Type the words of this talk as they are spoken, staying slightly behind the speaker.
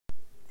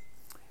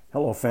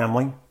Hello,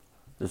 family.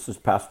 This is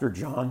Pastor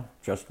John,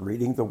 just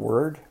reading the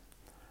Word.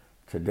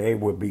 Today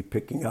we'll be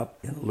picking up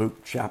in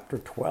Luke chapter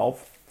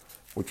 12,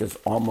 which is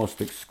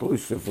almost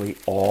exclusively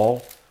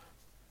all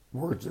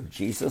words of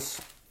Jesus,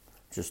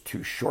 just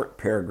two short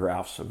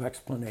paragraphs of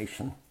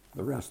explanation.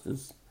 The rest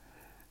is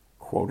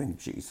quoting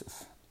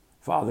Jesus.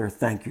 Father,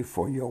 thank you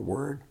for your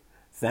Word.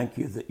 Thank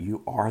you that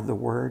you are the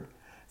Word.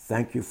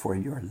 Thank you for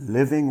your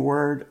living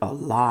Word,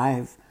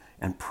 alive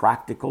and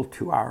practical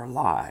to our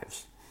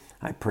lives.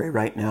 I pray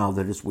right now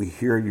that as we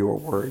hear your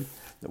word,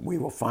 that we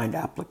will find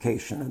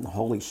application and the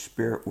Holy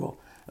Spirit will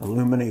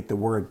illuminate the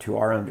word to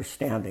our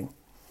understanding.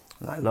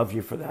 And I love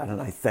you for that,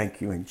 and I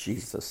thank you in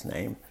Jesus'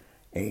 name.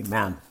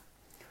 Amen.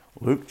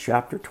 Luke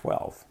chapter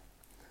 12.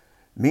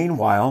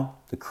 Meanwhile,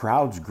 the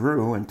crowds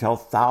grew until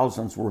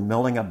thousands were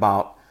milling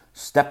about,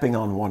 stepping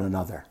on one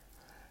another.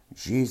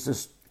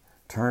 Jesus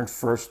turned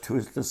first to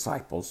his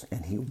disciples,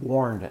 and he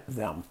warned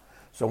them.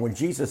 So when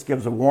Jesus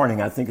gives a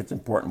warning, I think it's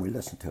important we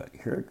listen to it.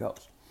 Here it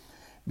goes.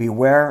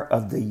 Beware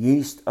of the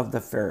yeast of the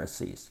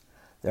Pharisees,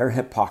 their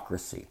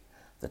hypocrisy.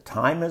 The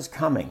time is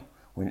coming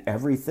when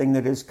everything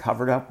that is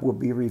covered up will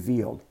be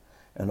revealed,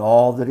 and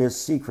all that is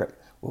secret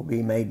will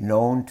be made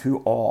known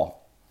to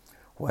all.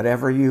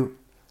 Whatever you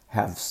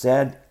have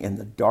said in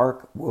the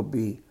dark will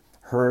be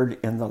heard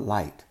in the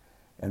light,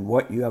 and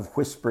what you have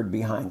whispered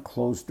behind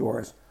closed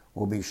doors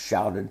will be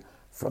shouted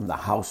from the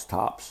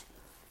housetops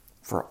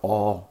for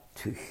all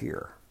to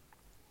hear.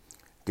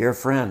 Dear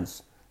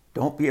friends,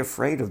 don't be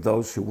afraid of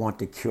those who want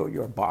to kill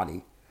your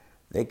body.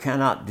 They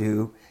cannot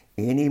do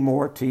any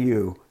more to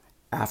you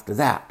after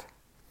that.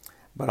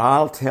 But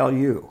I'll tell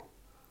you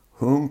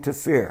whom to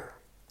fear.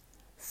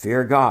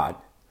 Fear God,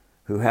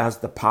 who has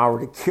the power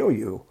to kill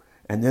you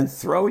and then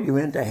throw you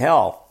into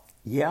hell.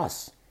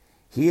 Yes,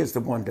 he is the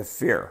one to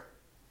fear.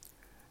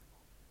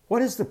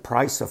 What is the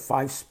price of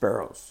 5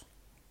 sparrows?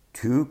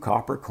 2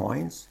 copper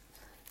coins?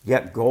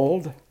 Yet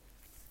gold?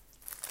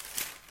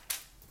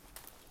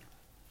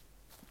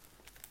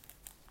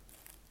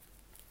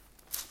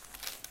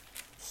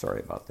 Sorry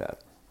about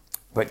that.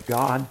 But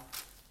God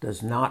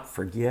does not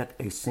forget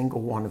a single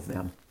one of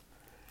them.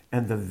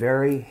 And the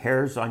very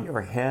hairs on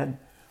your head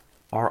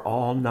are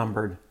all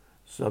numbered.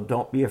 So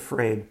don't be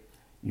afraid.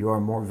 You are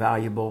more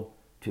valuable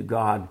to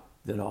God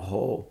than a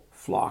whole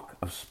flock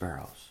of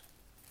sparrows.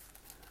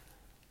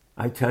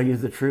 I tell you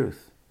the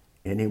truth.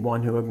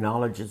 Anyone who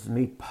acknowledges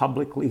me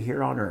publicly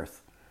here on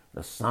earth,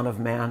 the Son of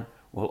Man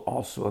will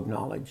also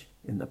acknowledge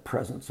in the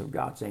presence of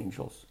God's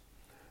angels.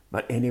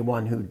 But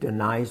anyone who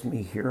denies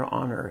me here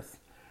on earth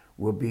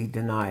will be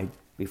denied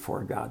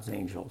before God's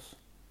angels.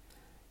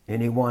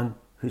 Anyone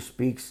who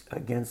speaks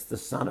against the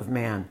Son of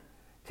Man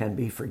can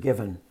be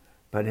forgiven,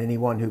 but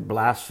anyone who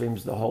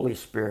blasphemes the Holy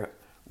Spirit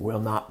will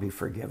not be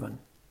forgiven.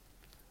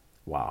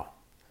 Wow.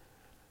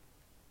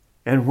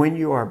 And when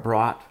you are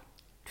brought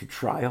to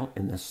trial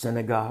in the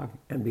synagogue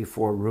and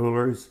before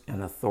rulers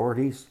and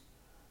authorities,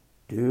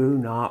 do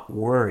not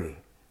worry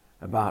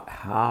about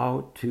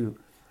how to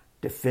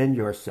defend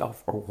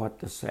yourself or what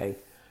to say,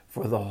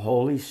 for the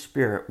Holy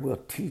Spirit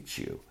will teach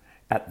you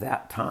at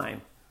that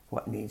time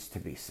what needs to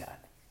be said.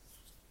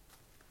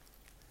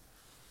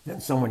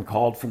 Then someone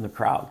called from the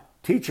crowd,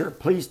 "Teacher,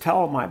 please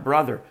tell my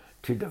brother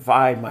to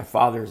divide my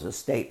father's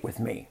estate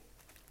with me."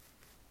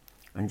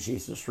 And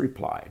Jesus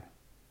replied,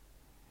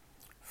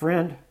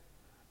 "Friend,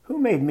 who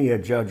made me a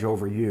judge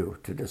over you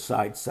to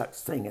decide such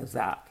thing as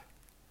that?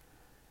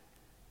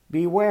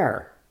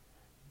 Beware,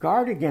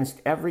 guard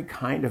against every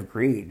kind of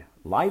greed.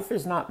 Life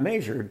is not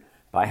measured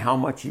by how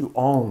much you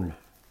own."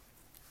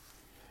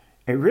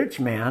 A rich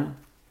man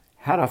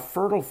had a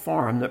fertile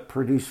farm that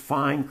produced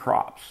fine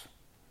crops.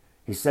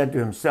 He said to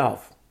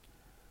himself,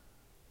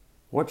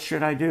 "What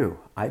should I do?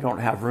 I don't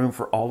have room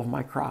for all of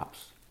my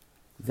crops."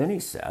 Then he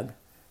said,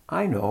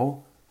 "I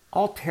know,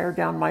 I'll tear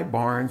down my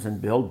barns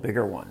and build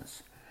bigger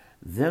ones.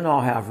 Then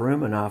I'll have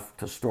room enough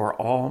to store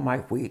all my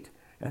wheat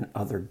and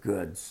other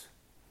goods.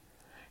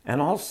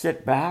 And I'll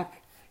sit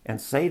back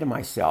and say to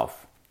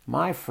myself,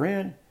 'My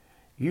friend,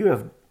 you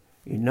have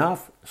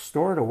enough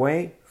stored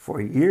away for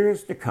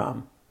years to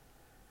come.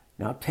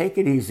 Now take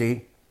it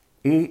easy,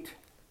 eat,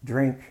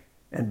 drink,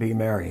 and be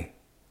merry.'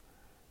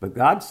 But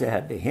God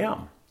said to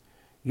him,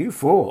 'You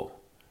fool,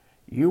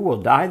 you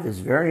will die this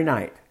very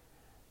night.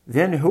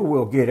 Then who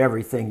will get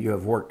everything you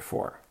have worked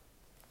for?'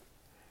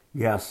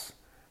 Yes,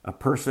 a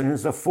person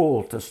is a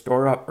fool to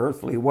store up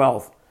earthly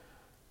wealth,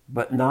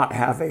 but not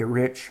have a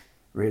rich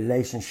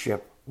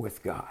relationship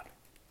with God."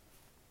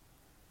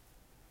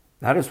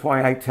 That is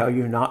why I tell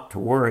you not to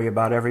worry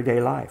about everyday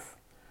life,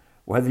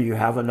 whether you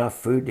have enough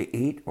food to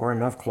eat or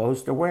enough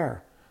clothes to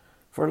wear.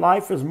 For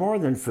life is more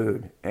than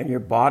food, and your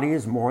body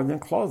is more than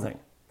clothing.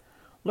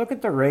 Look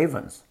at the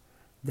ravens.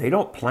 They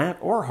don't plant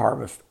or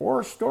harvest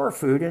or store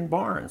food in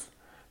barns,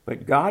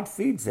 but God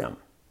feeds them.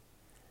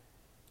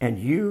 And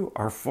you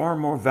are far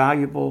more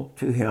valuable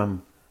to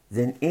him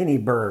than any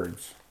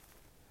birds.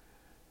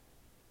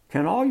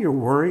 Can all your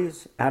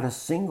worries add a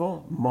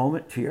single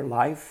moment to your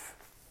life?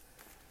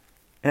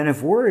 And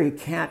if worry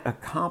can't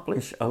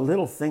accomplish a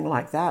little thing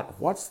like that,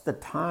 what's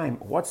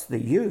the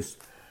use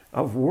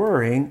of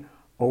worrying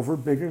over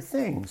bigger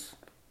things?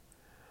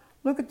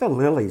 Look at the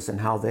lilies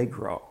and how they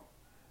grow.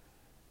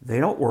 They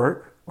don't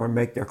work or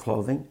make their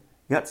clothing,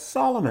 yet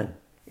Solomon,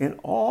 in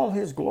all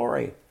his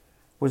glory,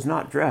 was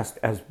not dressed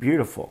as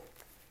beautiful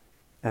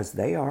as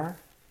they are.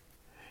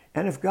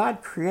 And if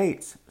God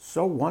creates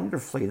so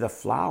wonderfully the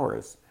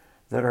flowers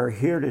that are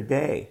here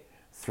today,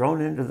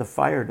 thrown into the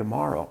fire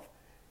tomorrow,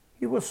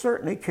 He will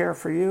certainly care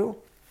for you.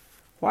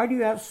 Why do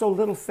you have so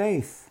little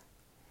faith?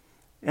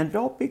 And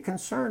don't be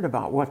concerned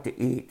about what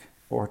to eat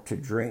or to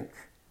drink.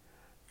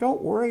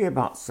 Don't worry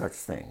about such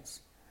things.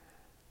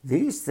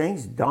 These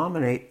things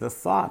dominate the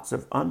thoughts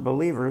of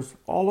unbelievers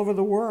all over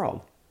the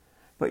world.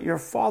 But your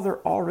Father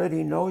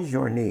already knows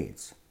your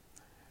needs.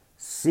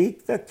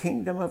 Seek the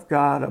kingdom of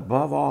God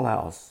above all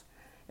else,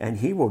 and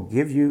He will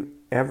give you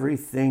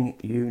everything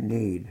you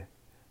need.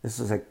 This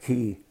is a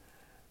key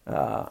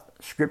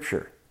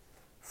scripture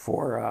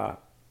for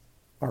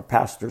our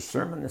pastor's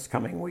sermon this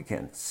coming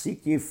weekend.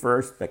 Seek ye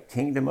first the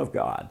kingdom of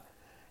God,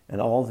 and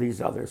all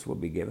these others will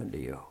be given to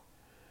you.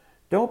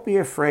 Don't be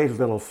afraid,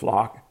 little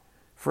flock,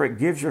 for it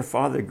gives your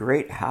Father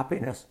great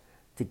happiness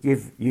to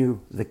give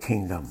you the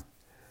kingdom.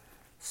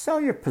 Sell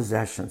your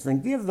possessions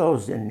and give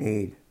those in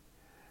need.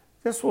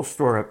 This will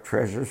store up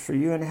treasures for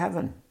you in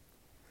heaven.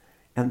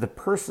 And the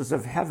purses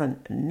of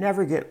heaven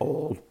never get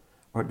old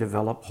or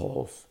develop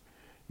holes.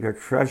 Your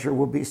treasure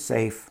will be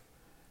safe.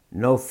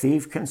 No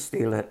thief can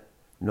steal it.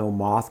 No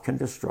moth can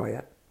destroy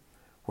it.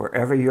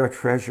 Wherever your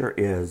treasure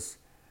is,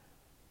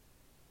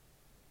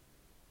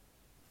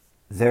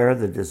 there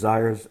the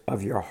desires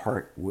of your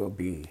heart will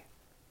be.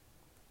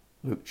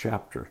 Luke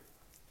chapter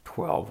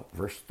 12,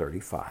 verse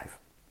 35.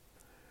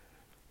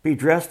 Be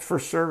dressed for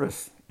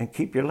service and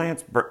keep your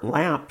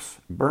lamps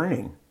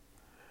burning,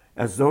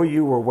 as though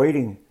you were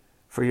waiting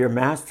for your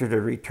master to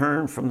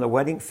return from the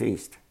wedding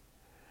feast.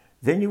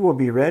 Then you will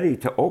be ready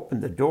to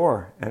open the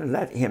door and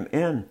let him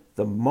in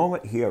the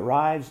moment he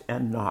arrives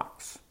and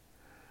knocks.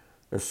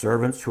 The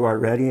servants who are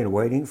ready and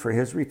waiting for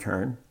his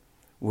return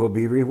will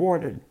be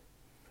rewarded.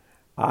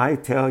 I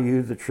tell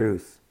you the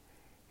truth.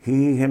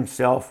 He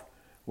himself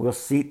will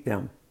seat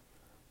them,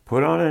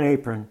 put on an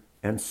apron,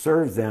 and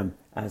serve them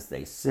as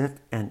they sit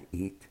and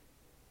eat.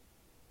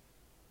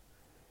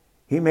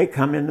 He may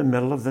come in the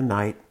middle of the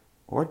night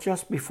or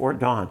just before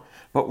dawn,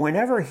 but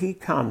whenever he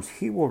comes,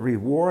 he will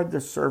reward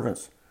the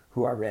servants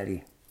who are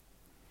ready.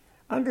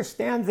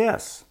 Understand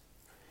this.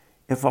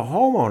 If a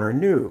homeowner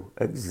knew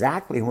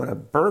exactly when a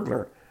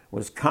burglar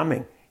was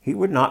coming, he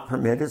would not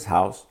permit his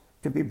house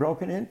to be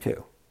broken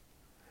into.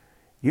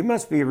 You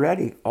must be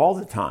ready all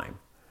the time,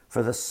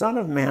 for the Son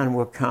of Man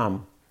will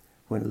come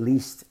when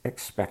least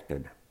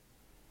expected.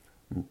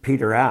 And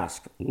Peter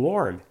asked,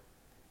 Lord,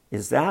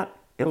 is that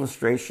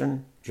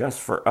illustration just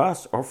for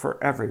us or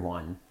for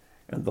everyone?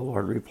 And the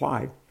Lord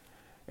replied,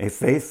 a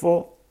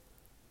faithful,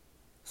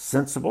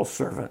 sensible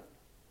servant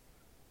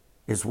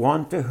is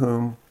one to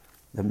whom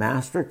the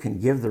master can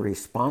give the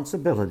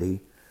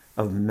responsibility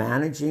of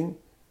managing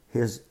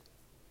his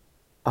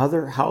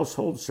other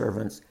household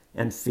servants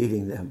and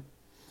feeding them.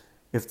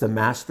 If the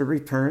master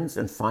returns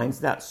and finds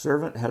that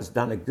servant has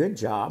done a good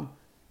job,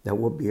 there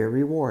will be a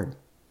reward.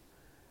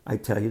 I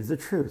tell you the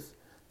truth,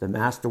 the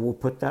master will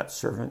put that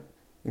servant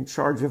in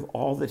charge of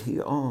all that he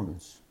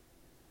owns.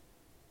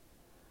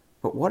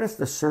 But what if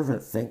the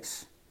servant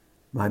thinks,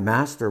 my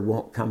master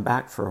won't come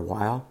back for a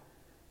while,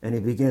 and he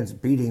begins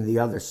beating the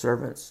other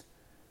servants,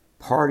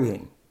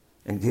 partying,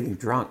 and getting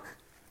drunk?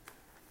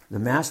 The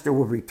master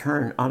will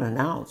return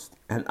unannounced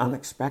and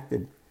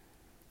unexpected,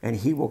 and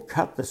he will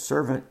cut the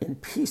servant in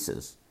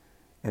pieces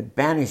and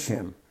banish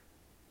him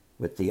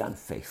with the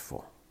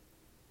unfaithful.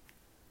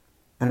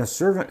 And a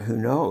servant who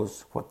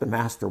knows what the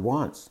master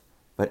wants,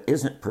 but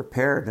isn't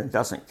prepared and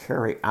doesn't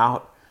carry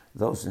out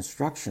those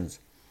instructions,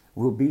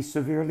 will be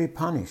severely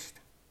punished.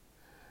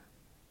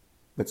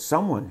 But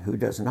someone who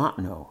does not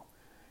know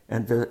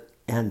and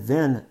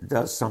then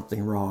does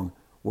something wrong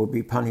will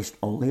be punished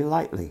only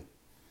lightly.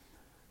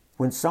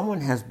 When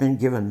someone has been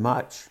given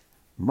much,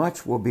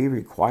 much will be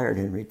required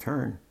in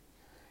return.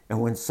 And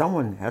when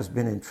someone has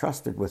been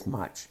entrusted with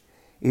much,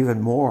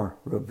 even more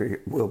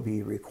will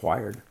be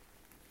required.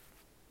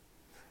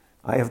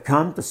 I have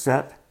come to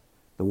set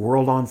the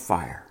world on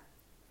fire,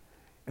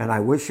 and I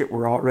wish it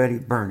were already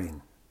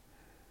burning.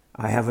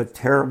 I have a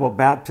terrible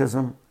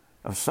baptism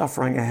of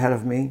suffering ahead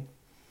of me,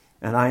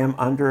 and I am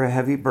under a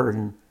heavy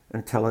burden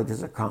until it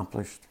is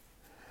accomplished.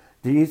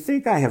 Do you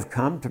think I have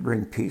come to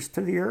bring peace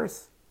to the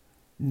earth?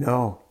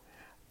 No,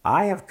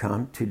 I have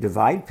come to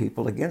divide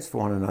people against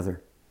one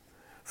another.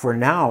 From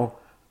now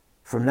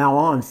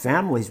on,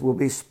 families will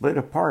be split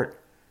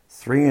apart,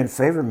 3 in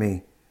favor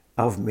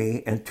of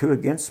me, and 2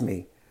 against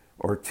me,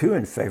 or 2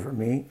 in favor of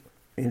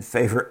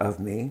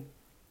me,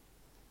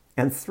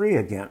 and 3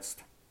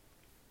 against.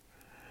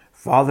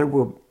 Father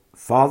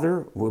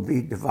will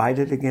be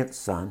divided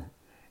against son,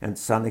 and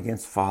son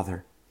against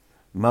father,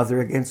 mother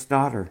against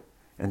daughter,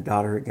 and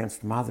daughter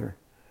against mother,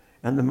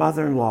 and the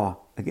mother-in-law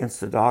against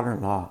the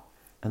daughter-in-law,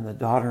 and the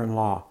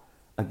daughter-in-law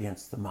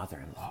against the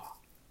mother-in-law.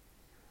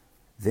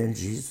 Then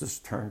Jesus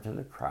turned to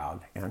the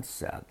crowd and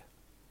said,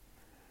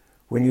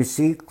 when you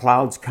see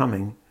clouds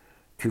coming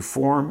to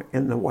form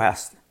in the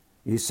west,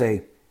 you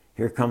say,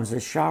 here comes a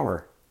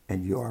shower,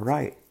 and you are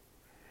right.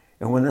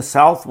 And when the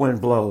south wind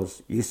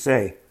blows, you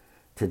say,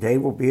 today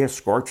will be a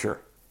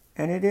scorcher,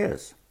 and it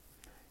is.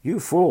 You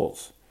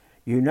fools,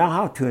 you know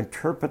how to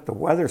interpret the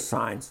weather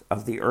signs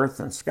of the earth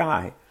and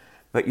sky,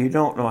 but you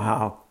don't know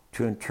how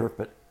to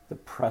interpret the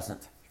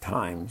present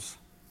times.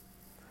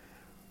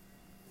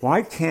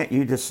 Why can't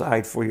you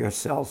decide for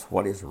yourselves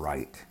what is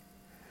right?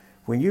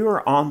 When you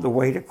are on the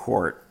way to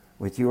court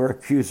with your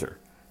accuser,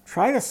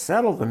 try to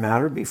settle the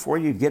matter before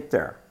you get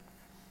there.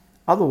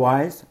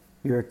 Otherwise,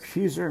 your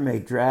accuser may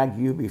drag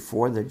you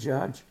before the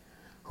judge,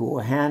 who will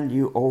hand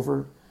you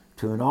over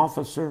to an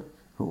officer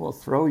who will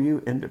throw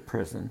you into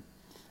prison.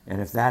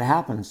 And if that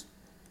happens,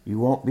 you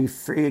won't be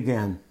free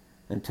again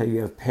until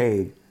you have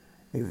paid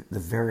the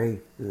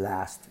very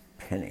last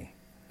penny.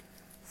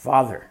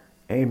 Father,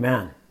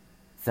 amen.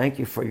 Thank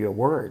you for your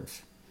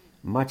words.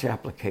 Much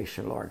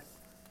application, Lord.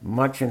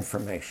 Much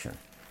information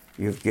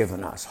you've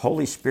given us.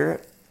 Holy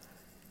Spirit,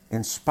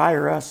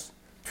 inspire us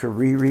to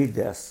reread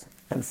this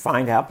and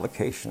find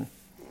application.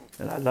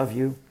 And I love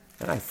you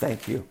and I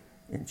thank you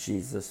in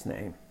Jesus'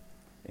 name.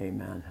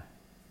 Amen.